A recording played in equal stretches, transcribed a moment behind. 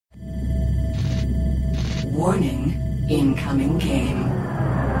Warning, incoming game.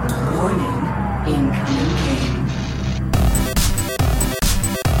 Warning, incoming game.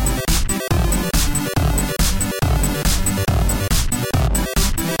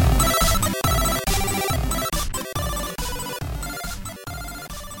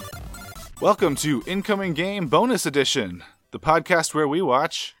 Welcome to Incoming Game Bonus Edition, the podcast where we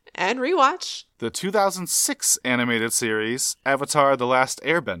watch and rewatch the 2006 animated series, Avatar: The Last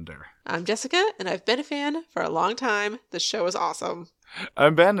Airbender. I'm Jessica, and I've been a fan for a long time. The show is awesome.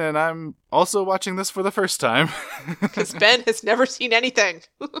 I'm Ben, and I'm also watching this for the first time. Because Ben has never seen anything.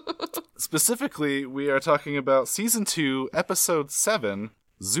 Specifically, we are talking about Season 2, Episode 7,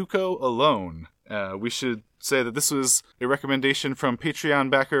 Zuko Alone. We should say that this was a recommendation from Patreon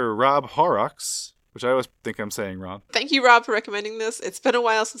backer Rob Horrocks, which I always think I'm saying wrong. Thank you, Rob, for recommending this. It's been a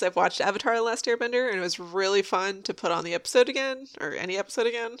while since I've watched Avatar: The Last Airbender, and it was really fun to put on the episode again, or any episode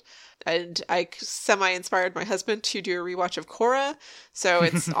again. And I semi-inspired my husband to do a rewatch of Korra, so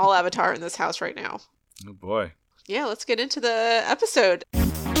it's all Avatar in this house right now. Oh boy. Yeah, let's get into the episode.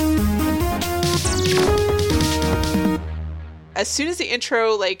 As soon as the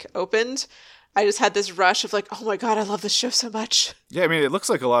intro, opened, I just had this rush of oh my god, I love this show so much. Yeah, I mean, it looks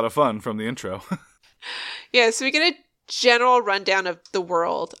like a lot of fun from the intro. Yeah, so we get a general rundown of the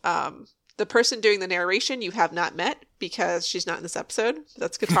world. The person doing the narration you have not met because she's not in this episode.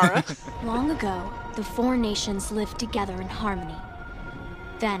 That's Katara. Long ago, the four nations lived together in harmony.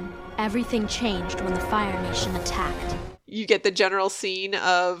 Then, everything changed when the Fire Nation attacked. You get the general scene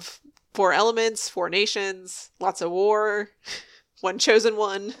of four elements, four nations, lots of war, one chosen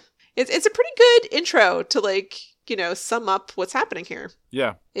one. It's a pretty good intro to sum up what's happening here.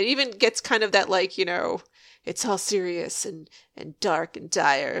 Yeah. It even gets kind of that it's all serious and dark and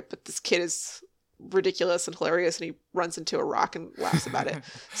dire, but this kid is ridiculous and hilarious, and he runs into a rock and laughs about it.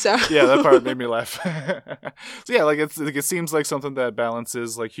 So yeah, that part made me laugh. So yeah, it seems like something that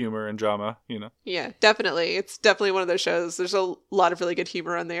balances humor and drama, Yeah, definitely. It's definitely one of those shows. There's a lot of really good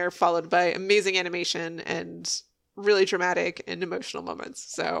humor on there, followed by amazing animation and really dramatic and emotional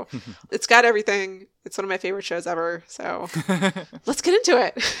moments. So it's got everything. It's one of my favorite shows ever. So let's get into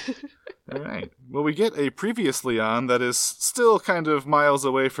it. All right. Well, we get a previously on that is still kind of miles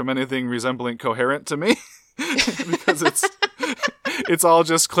away from anything resembling coherent to me because it's all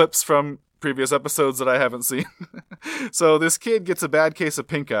just clips from previous episodes that I haven't seen. So this kid gets a bad case of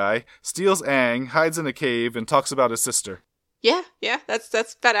pink eye, steals Aang, hides in a cave, and talks about his sister. Yeah,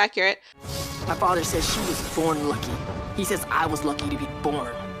 that's about accurate. My father says she was born lucky. He says I was lucky to be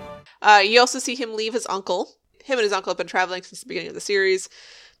born. You also see him leave his uncle. Him and his uncle have been traveling since the beginning of the series,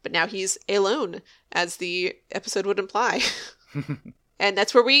 but now he's alone, as the episode would imply. And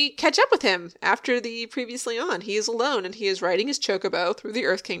that's where we catch up with him after the previously on. He is alone, and he is riding his chocobo through the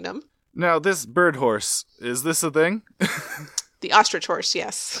Earth Kingdom. Now, this bird horse, is this a thing? The ostrich horse,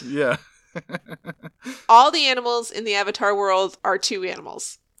 yes. Yeah. All the animals in the Avatar world are two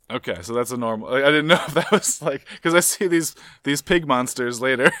animals. Okay, so that's a normal... I didn't know if that was because I see these pig monsters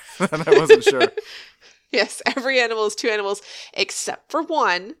later, and I wasn't sure. Yes, every animal is two animals, except for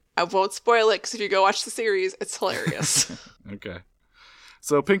one. I won't spoil it, because if you go watch the series, it's hilarious. Okay.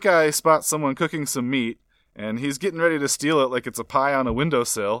 So Pink Eye spots someone cooking some meat, and he's getting ready to steal it like it's a pie on a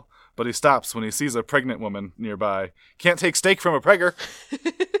windowsill, but he stops when he sees a pregnant woman nearby. Can't take steak from a pregger.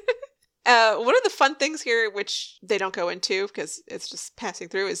 One of the fun things here, which they don't go into because it's just passing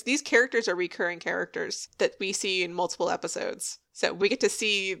through, is these characters are recurring characters that we see in multiple episodes. So we get to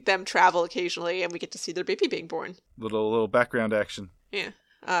see them travel occasionally, and we get to see their baby being born. Little background action. Yeah.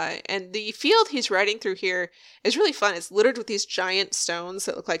 And the field he's riding through here is really fun. It's littered with these giant stones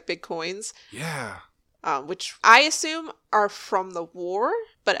that look like big coins. Yeah. Which I assume are from the war,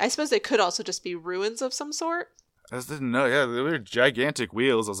 but I suppose they could also just be ruins of some sort. I just didn't know. Yeah, they were gigantic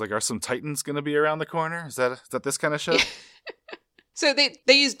wheels. I was like, are some Titans going to be around the corner? Is that this kind of show? So they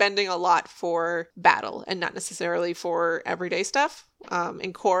use bending a lot for battle and not necessarily for everyday stuff.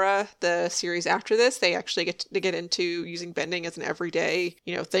 In Korra, the series after this, they actually get into using bending as an everyday,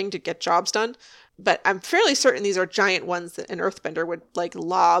 thing to get jobs done. But I'm fairly certain these are giant ones that an earthbender would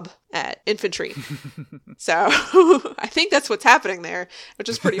lob at infantry. So I think that's what's happening there, which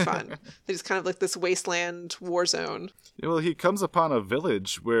is pretty fun. It's kind of this wasteland war zone. Yeah, well, he comes upon a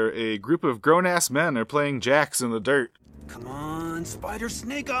village where a group of grown-ass men are playing jacks in the dirt. Come on, Spider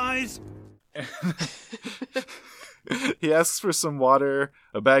Snake Eyes! He asks for some water,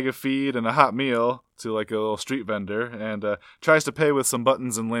 a bag of feed, and a hot meal to a little street vendor, and tries to pay with some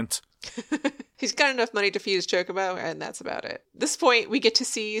buttons and lint. He's got enough money to feed his chocobo, and that's about it. At this point, we get to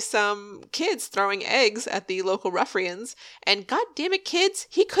see some kids throwing eggs at the local ruffians, and god damn it, kids,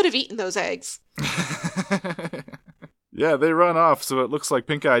 he could have eaten those eggs. Yeah, they run off, so it looks like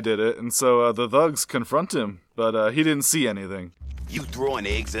Pink Eye did it, and so the thugs confront him, but he didn't see anything. You throwing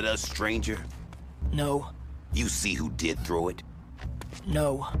eggs at us, stranger? No. You see who did throw it?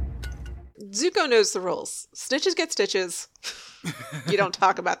 No. Zuko knows the rules. Stitches get stitches. You don't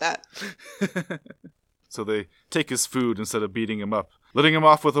talk about that. So they take his food instead of beating him up, letting him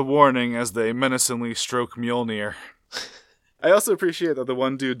off with a warning as they menacingly stroke Mjolnir. I also appreciate that the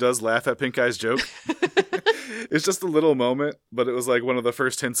one dude does laugh at Pink Eye's joke. It's just a little moment, but it was like one of the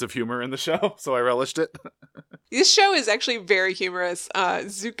first hints of humor in the show, so I relished it. This show is actually very humorous.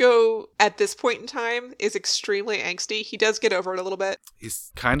 Zuko, at this point in time, is extremely angsty. He does get over it a little bit.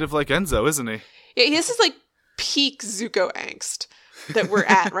 He's kind of like Enzo, isn't he? Yeah, this is like peak Zuko angst that we're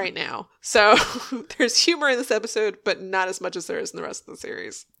at right now. So there's humor in this episode, but not as much as there is in the rest of the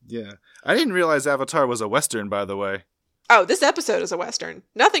series. Yeah. I didn't realize Avatar was a Western, by the way. Oh, this episode is a Western.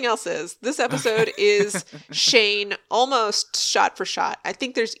 Nothing else is. This episode is Shane almost shot for shot. I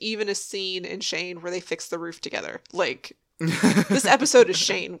think there's even a scene in Shane where they fix the roof together. Like, this episode is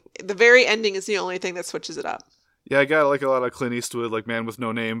Shane. The very ending is the only thing that switches it up. Yeah, I got like a lot of Clint Eastwood, like Man with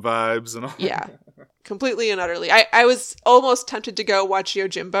No Name vibes and all. Yeah, completely and utterly. I was almost tempted to go watch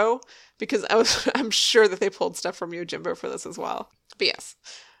Yojimbo because I'm sure that they pulled stuff from Yojimbo for this as well. But yes.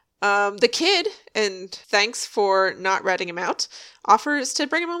 The kid, and thanks for not ratting him out, offers to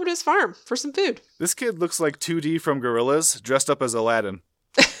bring him home to his farm for some food. This kid looks like 2D from Gorillaz, dressed up as Aladdin.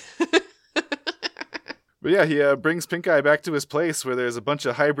 But yeah, he brings Pink Eye back to his place where there's a bunch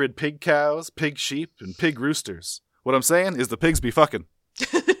of hybrid pig cows, pig sheep, and pig roosters. What I'm saying is the pigs be fucking.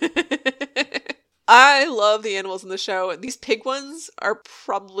 I love the animals in the show. These pig ones are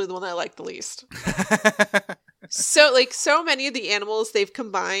probably the one I like the least. So many of the animals they've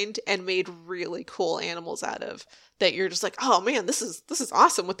combined and made really cool animals out of that you're just like, oh man, this is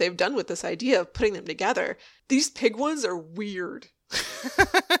awesome what they've done with this idea of putting them together. These pig ones are weird.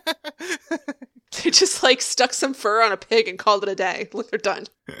 They just like stuck some fur on a pig and called it a day. Look, they're done.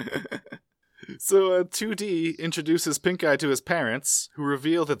 So 2D introduces Pink Eye to his parents, who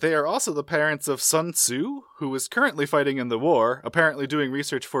reveal that they are also the parents of Sun Tzu, who is currently fighting in the war, apparently doing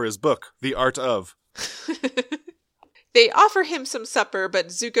research for his book, The Art of. They offer him some supper, but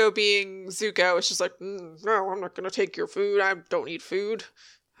Zuko being Zuko is just like, no, I'm not going to take your food. I don't need food.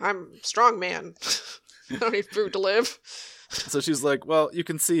 I'm a strong man. I don't need food to live. So she's like, well, you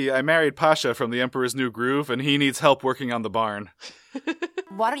can see I married Pasha from the Emperor's New Groove, and he needs help working on the barn.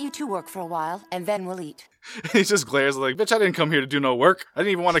 Why don't you two work for a while, and then we'll eat? He just glares like, bitch, I didn't come here to do no work. I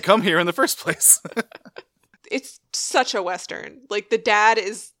didn't even want to come here in the first place. It's such a Western. Like, the dad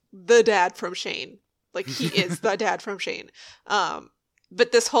is the dad from Shane. Like, he is the dad from Shane.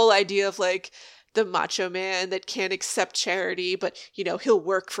 But this whole idea of, like, the macho man that can't accept charity, but, you know, he'll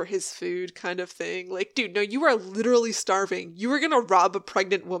work for his food kind of thing. Like, dude, no, you are literally starving. You were gonna rob a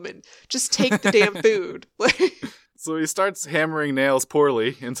pregnant woman. Just take the damn food. Like... So he starts hammering nails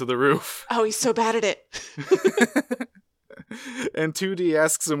poorly into the roof. Oh, he's so bad at it. And 2D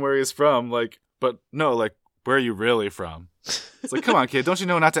asks him where he's from, like, but no, like, where are you really from? It's like, come on, kid, don't you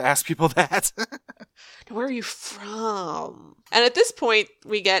know not to ask people that? Where are you from? And at this point,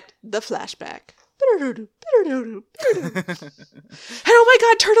 we get the flashback. And oh my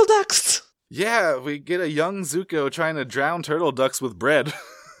god, turtle ducks! Yeah, we get a young Zuko trying to drown turtle ducks with bread.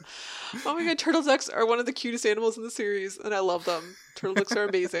 Oh my god, turtle ducks are one of the cutest animals in the series, and I love them. Turtle ducks are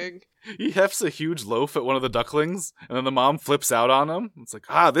amazing. He hefts a huge loaf at one of the ducklings, and then the mom flips out on him. It's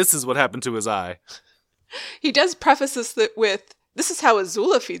like, this is what happened to his eye. He does preface this with, this is how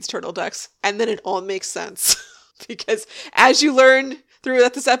Azula feeds turtle ducks, and then it all makes sense. Because as you learn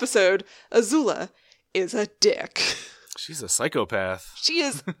throughout this episode, Azula is a dick. She's a psychopath. She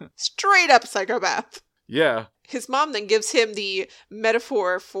is straight up psychopath. Yeah. His mom then gives him the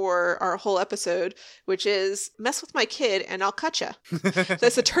metaphor for our whole episode, which is, mess with my kid and I'll cut ya.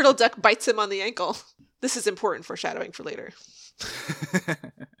 That's a turtle duck bites him on the ankle. This is important foreshadowing for later.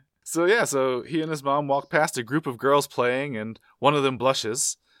 So he and his mom walk past a group of girls playing, and one of them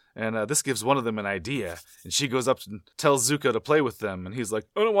blushes. And this gives one of them an idea. And she goes up and tells Zuko to play with them. And he's like,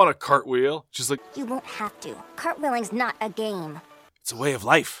 I don't want a cartwheel. She's like, You won't have to. Cartwheeling's not a game. It's a way of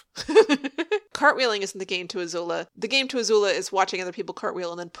life. Cartwheeling isn't the game to Azula. The game to Azula is watching other people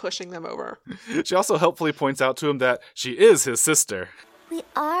cartwheel and then pushing them over. She also helpfully points out to him that she is his sister. We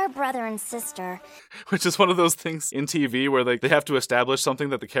are brother and sister. Which is one of those things in TV where they have to establish something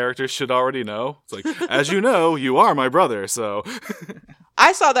that the characters should already know. It's like, as you know, you are my brother, so...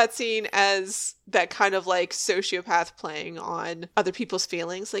 I saw that scene as that kind of like sociopath playing on other people's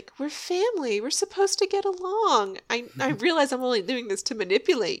feelings. Like, we're family. We're supposed to get along. I realize I'm only doing this to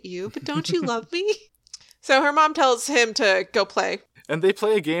manipulate you, but don't you love me? So her mom tells him to go play. And they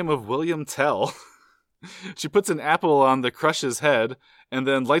play a game of William Tell. She puts an apple on the Crush's head and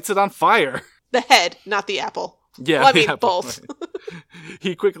then lights it on fire. The head, not the apple. Yeah, well, I mean, apple. both.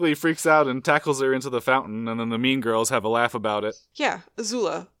 He quickly freaks out and tackles her into the fountain, and then the mean girls have a laugh about it. Yeah,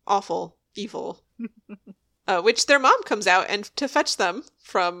 Azula, awful, evil. Which their mom comes out and to fetch them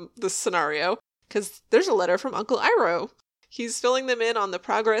from this scenario, because there's a letter from Uncle Iroh. He's filling them in on the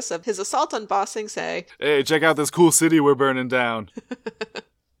progress of his assault on Ba Sing Se. Hey, check out this cool city we're burning down.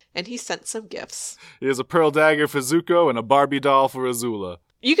 And he sent some gifts. He has a pearl dagger for Zuko and a Barbie doll for Azula.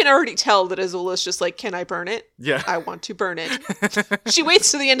 You can already tell that Azula's just like, can I burn it? Yeah. I want to burn it. She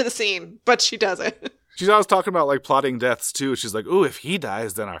waits to the end of the scene, but she doesn't. She's always talking about, like, plotting deaths, too. She's like, ooh, if he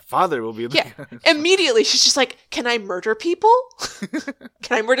dies, then our father will be the... Yeah. Immediately, she's just like, can I murder people?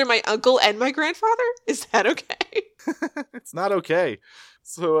 Can I murder my uncle and my grandfather? Is that okay? It's not okay.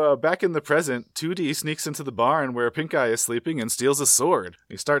 So, back in the present, 2D sneaks into the barn where Pink Eye is sleeping and steals a sword.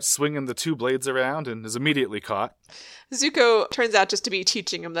 He starts swinging the two blades around and is immediately caught. Zuko turns out just to be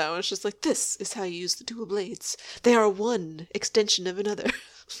teaching him, though. It's just like, this is how you use the dual blades. They are one extension of another.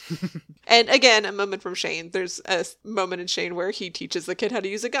 And again, a moment from Shane. There's a moment in Shane where he teaches the kid how to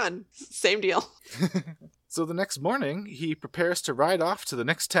use a gun. Same deal. So the next morning, he prepares to ride off to the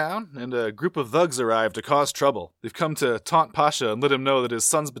next town, and a group of thugs arrive to cause trouble. They've come to taunt Pasha and let him know that his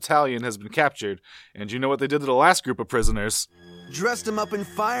son's battalion has been captured. And you know what they did to the last group of prisoners? Dressed them up in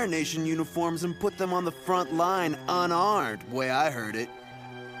Fire Nation uniforms and put them on the front line unarmed, way I heard it.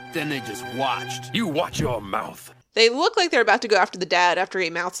 Then they just watched. You watch your mouth. They look like they're about to go after the dad after he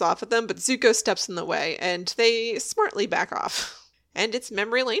mouths off at them, but Zuko steps in the way, and they smartly back off. And it's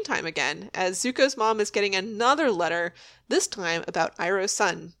memory lane time again, as Zuko's mom is getting another letter, this time about Iroh's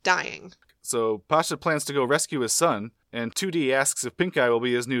son dying. So Pasha plans to go rescue his son, and 2D asks if Pink Eye will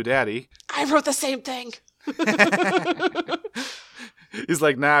be his new daddy. I wrote the same thing! He's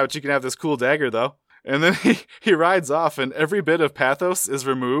like, nah, but you can have this cool dagger, though. And then he rides off, and every bit of pathos is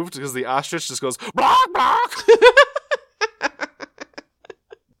removed because the ostrich just goes, block, block!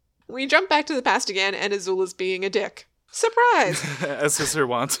 We jump back to the past again, and Azula's being a dick. Surprise! As is her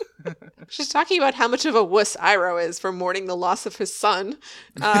wont. She's talking about how much of a wuss Iroh is for mourning the loss of his son,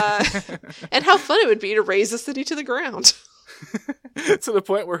 and how fun it would be to raise the city to the ground. To the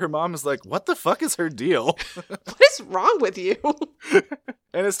point where her mom is like, what the fuck is her deal? What is wrong with you?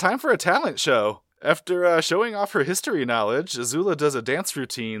 And it's time for a talent show. After showing off her history knowledge, Azula does a dance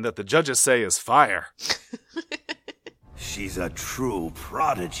routine that the judges say is fire. She's a true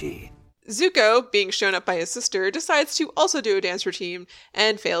prodigy. Zuko, being shown up by his sister, decides to also do a dance routine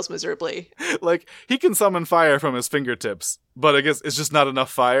and fails miserably. Like, he can summon fire from his fingertips, but I guess it's just not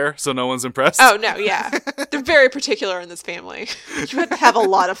enough fire, so no one's impressed. Oh, no, yeah. They're very particular in this family. You have to have a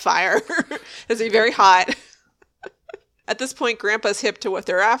lot of fire. It has to be very hot. At this point, Grandpa's hip to what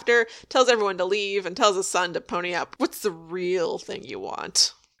they're after, tells everyone to leave, and tells his son to pony up. What's the real thing you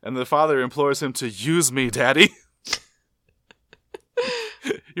want? And the father implores him to use me, Daddy.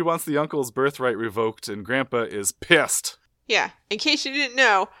 He wants the uncle's birthright revoked, and Grandpa is pissed. Yeah, in case you didn't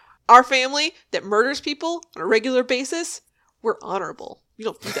know, our family that murders people on a regular basis, we're honorable. We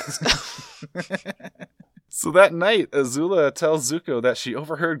don't do that stuff. So that night, Azula tells Zuko that she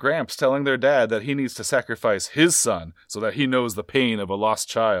overheard Gramps telling their dad that he needs to sacrifice his son so that he knows the pain of a lost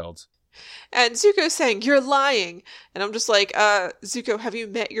child. And Zuko's saying, you're lying. And I'm just like, Zuko, have you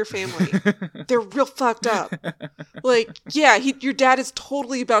met your family? They're real fucked up. Like, yeah, your dad is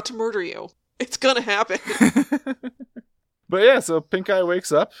totally about to murder you. It's gonna happen. But yeah, so Pink Eye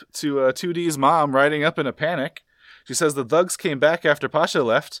wakes up to 2D's mom riding up in a panic. She says the thugs came back after Pasha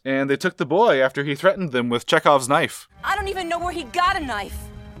left, and they took the boy after he threatened them with Chekhov's knife. I don't even know where he got a knife.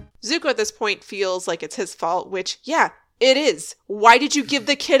 Zuko at this point feels like it's his fault, which, yeah, it is. Why did you give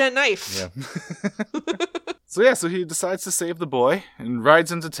the kid a knife? Yeah. So he decides to save the boy and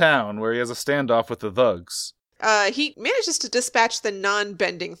rides into town where he has a standoff with the thugs. He manages to dispatch the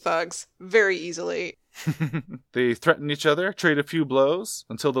non-bending thugs very easily. They threaten each other, trade a few blows,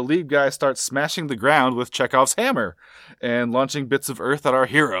 until the lead guy starts smashing the ground with Chekhov's hammer and launching bits of earth at our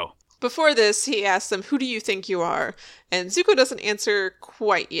hero. Before this, he asks them, who do you think you are? And Zuko doesn't answer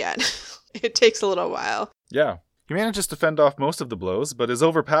quite yet. It takes a little while. Yeah. He manages to fend off most of the blows, but is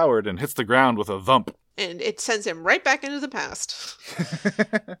overpowered and hits the ground with a thump. and it sends him right back into the past.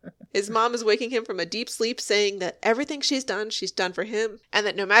 His mom is waking him from a deep sleep, saying that everything she's done for him, and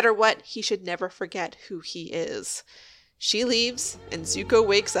that no matter what, he should never forget who he is. She leaves, and Zuko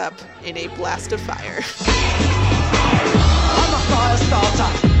wakes up in a blast of fire. I'm a fire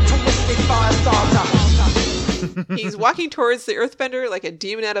starter, twisted fire starter. He's walking towards the Earthbender like a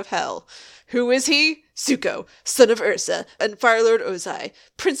demon out of hell. Who is he? Zuko, son of Ursa, and Fire Lord Ozai,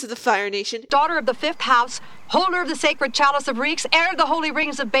 Prince of the Fire Nation, daughter of the fifth house, holder of the sacred chalice of Reeks, heir of the holy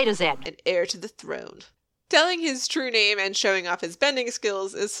rings of Beta Zed, and heir to the throne. Telling his true name and showing off his bending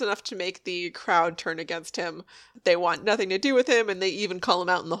skills is enough to make the crowd turn against him. They want nothing to do with him, and they even call him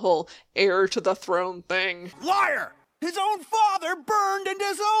out in the whole heir to the throne thing. Liar! His own father burned and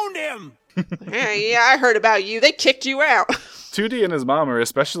disowned him! Yeah, I heard about you. They kicked you out. 2D and his mom are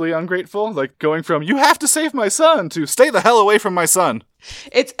especially ungrateful, like going from, you have to save my son, to stay the hell away from my son.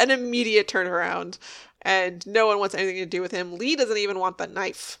 It's an immediate turnaround, and no one wants anything to do with him. Lee doesn't even want the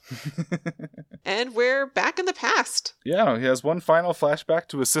knife. And we're back in the past. Yeah, he has one final flashback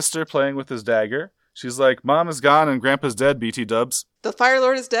to his sister playing with his dagger. She's like, Mom is gone and Grandpa's dead, BT dubs. The Fire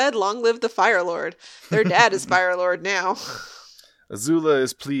Lord is dead. Long live the Fire Lord. Their dad is Fire Lord now. Azula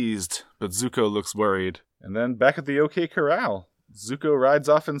is pleased, but Zuko looks worried. And then back at the OK Corral, Zuko rides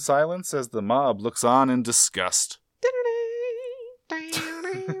off in silence as the mob looks on in disgust.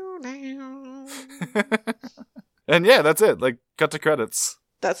 And yeah, that's it. Like, cut to credits.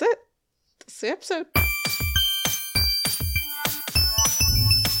 That's it. That's the episode.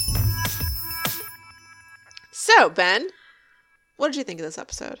 So, Ben, what did you think of this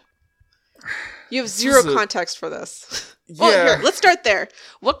episode? You have zero context for this. Yeah. Well, here, let's start there.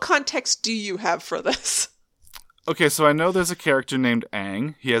 What context do you have for this? Okay, so I know there's a character named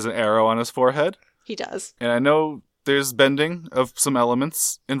Aang. He has an arrow on his forehead. He does. And I know there's bending of some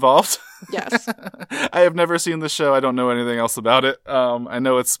elements involved. Yes. I have never seen the show. I don't know anything else about it. I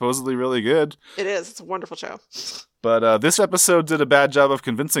know it's supposedly really good. It is. It's a wonderful show. But this episode did a bad job of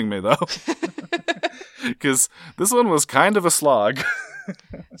convincing me, though. Because this one was kind of a slog.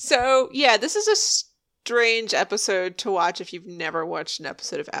 So, yeah, this is a strange episode to watch if you've never watched an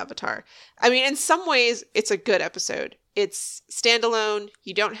episode of Avatar. I mean, in some ways, it's a good episode. It's standalone.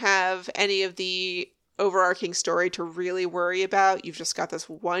 You don't have any of the overarching story to really worry about. You've just got this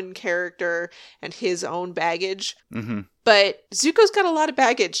one character and his own baggage. Mm-hmm. But Zuko's got a lot of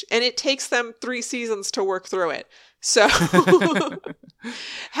baggage, and it takes them 3 seasons to work through it. So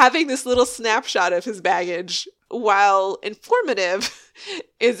having this little snapshot of his baggage, while informative,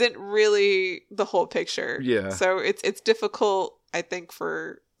 isn't really the whole picture. Yeah. So it's difficult, I think,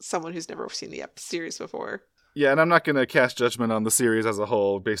 for someone who's never seen the series before. Yeah, and I'm not going to cast judgment on the series as a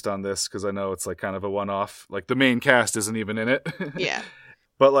whole based on this, because I know it's like kind of a one-off. Like, the main cast isn't even in it. Yeah.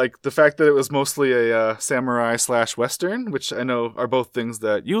 But like the fact that it was mostly a samurai/western, which I know are both things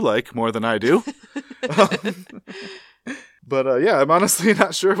that you like more than I do. But yeah, I'm honestly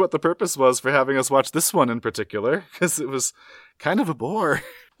not sure what the purpose was for having us watch this one in particular, because it was kind of a bore.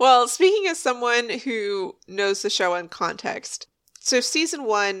 Well, speaking as someone who knows the show in context, so season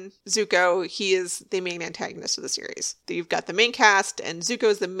 1, Zuko, he is the main antagonist of the series. You've got the main cast, and Zuko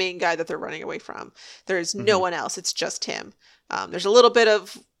is the main guy that they're running away from. There's no one else. It's just him. There's a little bit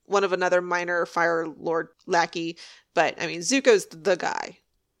of one of another minor Fire Lord lackey, but I mean, Zuko's the guy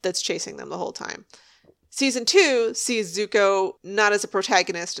that's chasing them the whole time. Season 2 sees Zuko not as a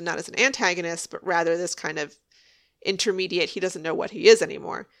protagonist and not as an antagonist, but rather this kind of intermediate, he doesn't know what he is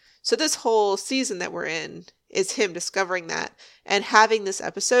anymore. So this whole season that we're in is him discovering that, and having this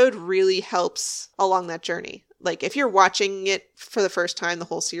episode really helps along that journey. Like, if you're watching it for the first time, the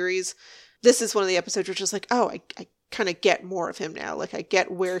whole series, this is one of the episodes where you're just like, oh, I kind of get more of him now. Like, I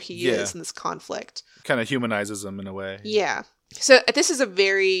get where he is in this conflict. Kind of humanizes him in a way. Yeah. So this is a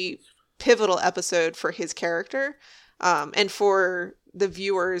very pivotal episode for his character, and for the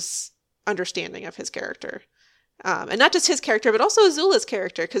viewer's understanding of his character. And not just his character, but also Azula's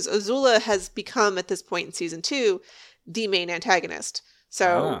character, because Azula has become, at this point in season 2, the main antagonist.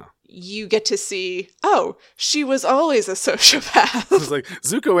 So you get to see, oh, she was always a sociopath. It's like,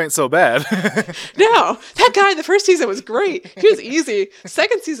 Zuko ain't so bad. No, that guy in the first season was great. He was easy.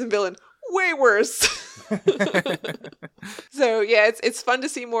 Second season villain, way worse. So yeah, it's fun to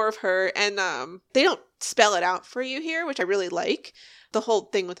see more of her. And they don't spell it out for you here, which I really like. The whole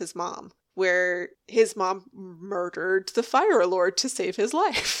thing with his mom, where his mom murdered the Fire Lord to save his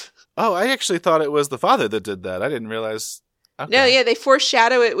life. Oh, I actually thought it was the father that did that. I didn't realize. Okay. No, yeah, they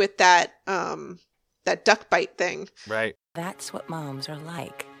foreshadow it with that duck bite thing. Right. That's what moms are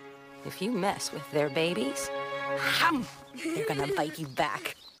like. If you mess with their babies, they're gonna bite you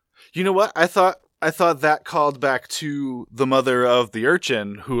back. You know what? I thought I thought that called back to the mother of the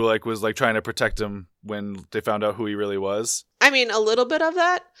urchin who like was like trying to protect him when they found out who he really was. I mean, a little bit of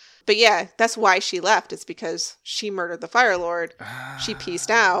that. But yeah, that's why she left. It's because she murdered the Fire Lord. She pieced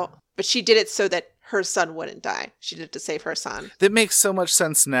out, but she did it so that her son wouldn't die. She did it to save her son. That makes so much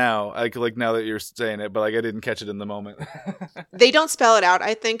sense now. Like now that you're saying it, but like I didn't catch it in the moment. They don't spell it out,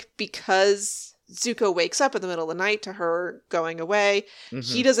 I think, because Zuko wakes up in the middle of the night to her going away. Mm-hmm.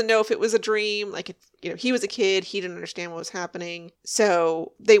 He doesn't know if it was a dream. Like, he was a kid. He didn't understand what was happening.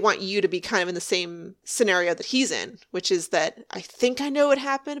 So they want you to be kind of in the same scenario that he's in, which is that I think I know what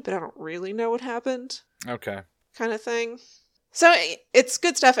happened, but I don't really know what happened. Okay. Kind of thing. So it's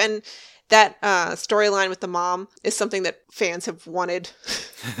good stuff. And that storyline with the mom is something that fans have wanted.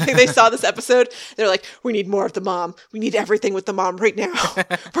 They saw this episode. They're like, we need more of the mom. We need everything with the mom right now.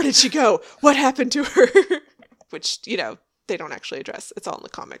 Where did she go? What happened to her? Which, they don't actually address. It's all in the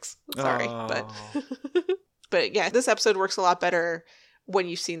comics. Sorry. But yeah, this episode works a lot better when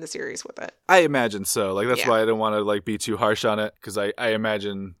you've seen the series with it. I imagine so. Like, that's why I don't want to like be too harsh on it, because I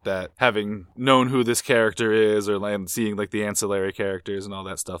imagine that having known who this character is or like, seeing like the ancillary characters and all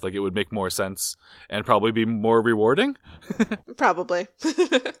that stuff, like it would make more sense and probably be more rewarding. Probably.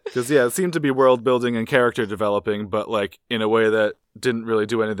 Because it seemed to be world building and character developing, but like in a way that didn't really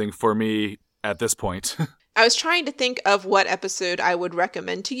do anything for me at this point. I was trying to think of what episode I would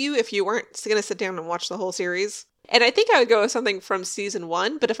recommend to you if you weren't going to sit down and watch the whole series. And I think I would go with something from season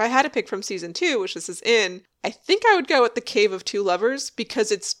 1, but if I had to pick from season 2, which this is in, I think I would go with The Cave of Two Lovers,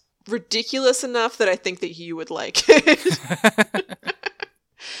 because it's ridiculous enough that I think that you would like it.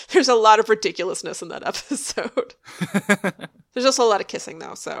 There's a lot of ridiculousness in that episode. There's also a lot of kissing,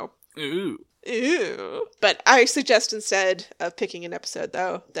 though, so. Ooh. But I suggest instead of picking an episode,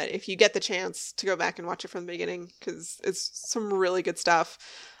 though, that if you get the chance to go back and watch it from the beginning, because it's some really good stuff.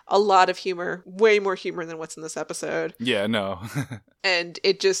 A lot of humor, way more humor than what's in this episode. Yeah, no. And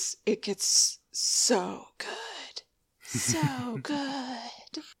it gets so good. So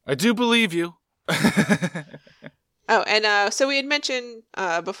good. I do believe you. Oh, and so we had mentioned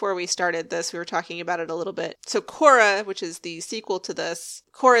before we started this, we were talking about it a little bit. So Korra, which is the sequel to this,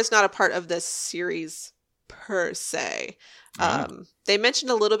 Korra is not a part of this series per se. They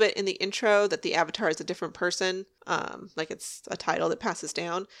mentioned a little bit in the intro that the Avatar is a different person, like it's a title that passes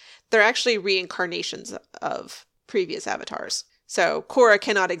down. They're actually reincarnations of previous avatars. So Korra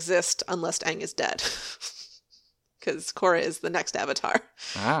cannot exist unless Aang is dead. Because Korra is the next avatar.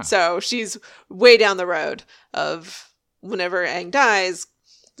 So she's way down the road of whenever Aang dies,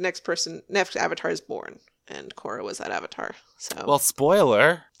 the next avatar is born. And Korra was that avatar. So, well,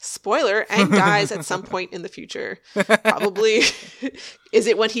 spoiler, Aang dies at some point in the future. Probably. Is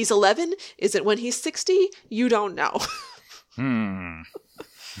it when he's 11? Is it when he's 60? You don't know.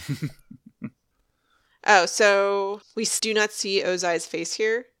 Oh, so we do not see Ozai's face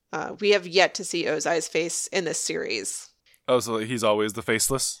here. We have yet to see Ozai's face in this series. Oh, so he's always the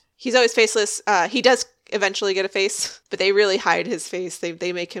faceless? He's always faceless. He does eventually get a face, but they really hide his face.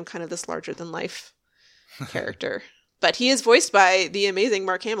 They make him kind of this larger-than-life character. But he is voiced by the amazing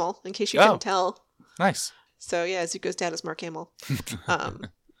Mark Hamill, in case you couldn't tell. Nice. So yeah, Zuko's dad is Mark Hamill.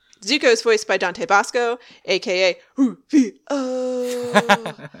 Zuko is voiced by Dante Bosco, a.k.a.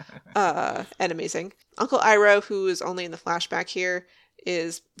 And amazing. Uncle Iroh, who is only in the flashback here,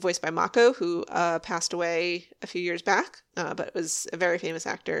 is voiced by Mako, who passed away a few years back, but was a very famous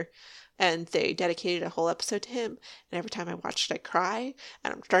actor. And they dedicated a whole episode to him. And every time I watched it, I cry.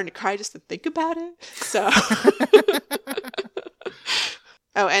 And I'm starting to cry just to think about it. So.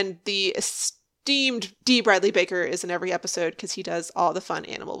 Oh, and the esteemed D. Bradley Baker is in every episode because he does all the fun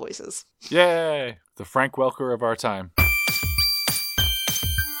animal voices. Yay! The Frank Welker of our time.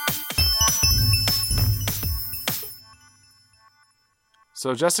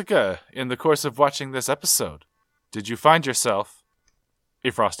 So, Jessica, in the course of watching this episode, did you find yourself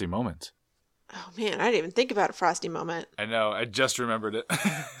a frosty moment? Oh man, I didn't even think about a frosty moment. I know, I just remembered it.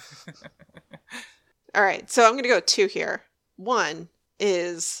 All right, so I'm going to go 2 here. 1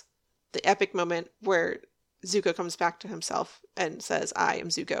 is the epic moment where Zuko comes back to himself and says, I am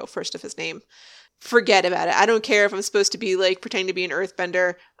Zuko, first of his name. Forget about it. I don't care if I'm supposed to be like pretending to be an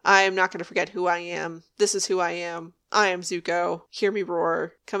earthbender. I am not going to forget who I am. This is who I am. I am Zuko. Hear me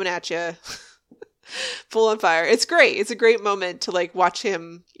roar. Coming at you. Full on fire. It's great. It's a great moment to like watch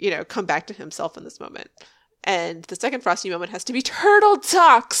him, come back to himself in this moment. And the second frosty moment has to be turtle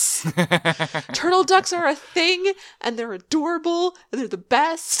ducks. Turtle ducks are a thing, and they're adorable, and they're the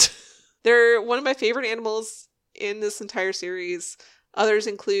best. They're one of my favorite animals in this entire series. Others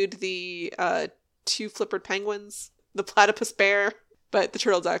include the 2 flippered penguins, the platypus bear, But the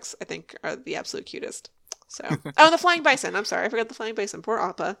turtle ducks, I think, are the absolute cutest. So, oh, and the flying bison. I'm sorry, I forgot the flying bison. Poor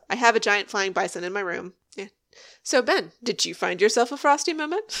Appa. I have a giant flying bison in my room. Yeah. So, Ben, did you find yourself a frosty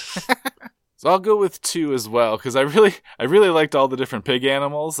moment? So I'll go with 2 as well, because I really liked all the different pig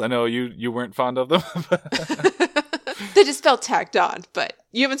animals. I know you weren't fond of them. They just felt tacked on, but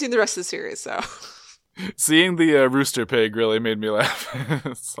you haven't seen the rest of the series, so. Seeing the rooster pig really made me laugh.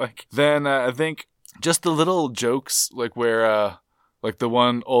 It's like, then I think just the little jokes, like where like the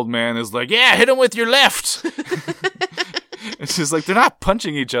one old man is like, yeah, hit him with your left. It's just like, they're not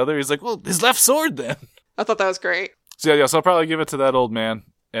punching each other. He's like, well, his left sword then. I thought that was great. So yeah, so I'll probably give it to that old man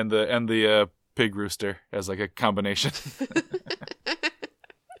and the pig rooster as like a combination.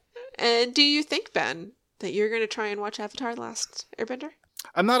 And do you think, Ben, that you're going to try and watch Avatar: The Last Airbender?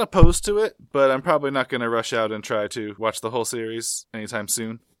 I'm not opposed to it, but I'm probably not going to rush out and try to watch the whole series anytime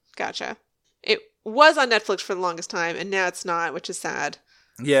soon. Gotcha. It was on Netflix for the longest time, and now it's not, which is sad.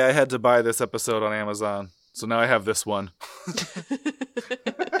 Yeah, I had to buy this episode on Amazon, so now I have this one.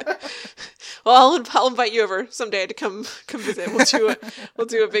 Well, I'll invite you over someday to come visit. We'll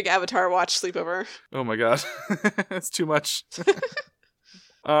do a big Avatar watch sleepover. Oh my god, it's too much.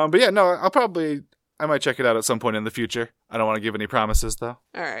 But yeah, no, I might check it out at some point in the future. I don't want to give any promises though.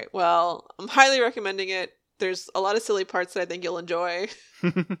 All right. Well, I'm highly recommending it. There's a lot of silly parts that I think you'll enjoy.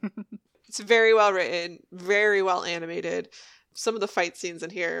 It's very well written, very well animated. Some of the fight scenes in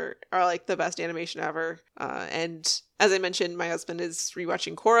here are like the best animation ever. And as I mentioned, my husband is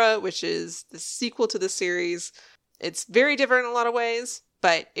rewatching Korra, which is the sequel to the series. It's very different in a lot of ways,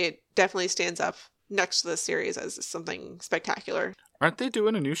 but it definitely stands up next to the series as something spectacular. Aren't they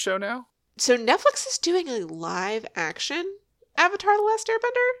doing a new show now? So Netflix is doing a live action Avatar: The Last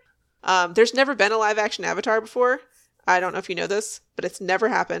Airbender. There's never been a live action Avatar before. I don't know if you know this, but it's never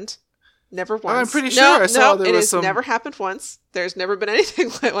happened. Never once. Oh, I'm pretty sure I saw there was some... It has never happened once. There's never been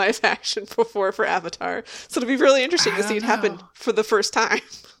anything like live action before for Avatar. So it'll be really interesting to see it happen for the first time.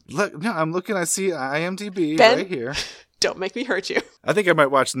 Look, no, I'm looking, I see IMDb Ben, right here. Don't make me hurt you. I think I might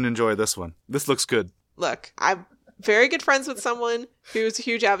watch and enjoy this one. This looks good. Look, I'm very good friends with someone who's a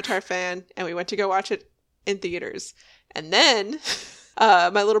huge Avatar fan, and we went to go watch it in theaters. And then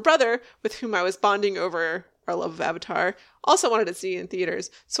my little brother, with whom I was bonding over our love of Avatar, also wanted to see it in theaters.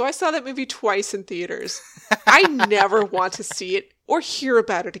 So I saw that movie twice in theaters. I never want to see it or hear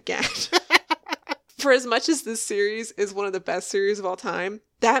about it again. For as much as this series is one of the best series of all time,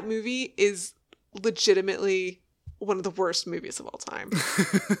 that movie is legitimately one of the worst movies of all time.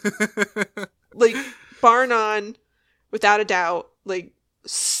 Like, bar none, without a doubt, like,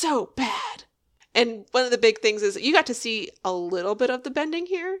 so bad. And one of the big things is you got to see a little bit of the bending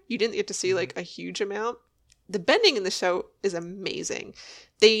here. You didn't get to see, like, a huge amount. The bending in the show is amazing.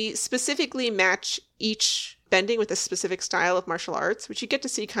 They specifically match each bending with a specific style of martial arts, which you get to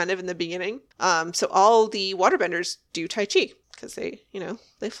see kind of in the beginning. So all the waterbenders do Tai Chi because they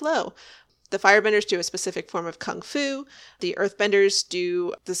flow. The firebenders do a specific form of Kung Fu. The earthbenders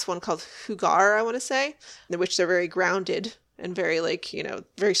do this one called Hugar, I want to say, in which they're very grounded and very,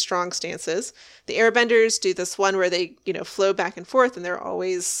 very strong stances. The airbenders do this one where they, flow back and forth and they're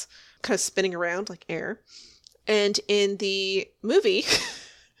always kind of spinning around like air. And in the movie,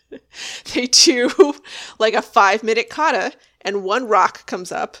 they do like a 5-minute kata and one rock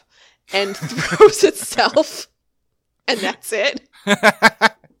comes up and throws itself and that's it.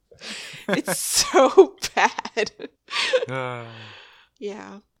 It's so bad.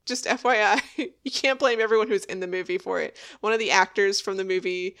 Yeah. Just FYI, you can't blame everyone who's in the movie for it. One of the actors from the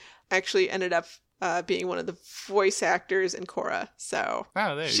movie actually ended up being one of the voice actors in Korra. So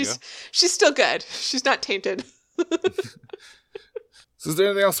there you go. She's still good. She's not tainted. So is there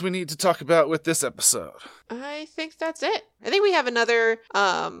anything else we need to talk about with this episode? I think that's it. I think we have another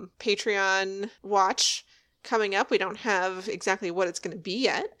Patreon watch coming up. We don't have exactly what it's going to be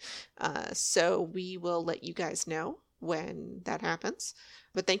yet. So we will let you guys know when that happens.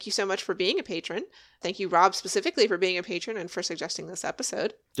 But thank you so much for being a patron. Thank you, Rob, specifically for being a patron and for suggesting this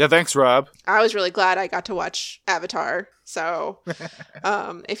episode. Yeah, thanks, Rob. I was really glad I got to watch Avatar. So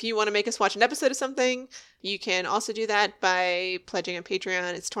if you want to make us watch an episode of something, you can also do that by pledging on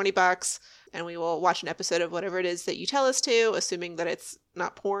Patreon. It's $20, and we will watch an episode of whatever it is that you tell us to, assuming that it's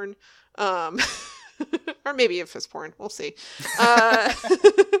not porn. Or maybe if it's porn. We'll see.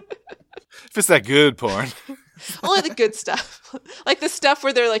 If it's that good porn. Only the good stuff. Like the stuff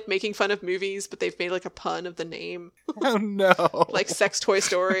where they're like making fun of movies, but they've made like a pun of the name. Oh no. Like Sex Toy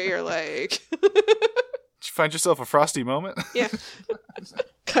Story or like... Did you find yourself a frosty moment? Yeah.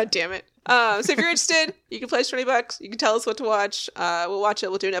 God damn it. So if you're interested, you can pledge $20. You can tell us what to watch. We'll watch it.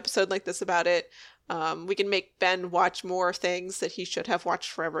 We'll do an episode like this about it. We can make Ben watch more things that he should have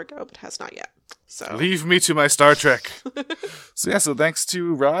watched forever ago, but has not yet. So leave me to my Star Trek. So thanks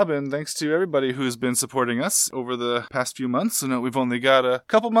to Rob and thanks to everybody who's been supporting us over the past few months. And we've only got a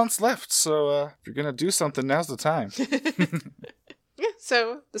couple months left, so if you're gonna do something, now's the time. Yeah,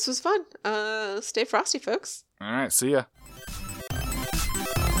 so this was fun. Stay frosty, folks. All right, see ya.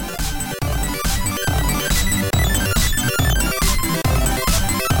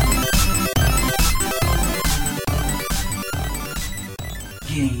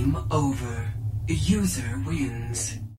 Game over. User wins.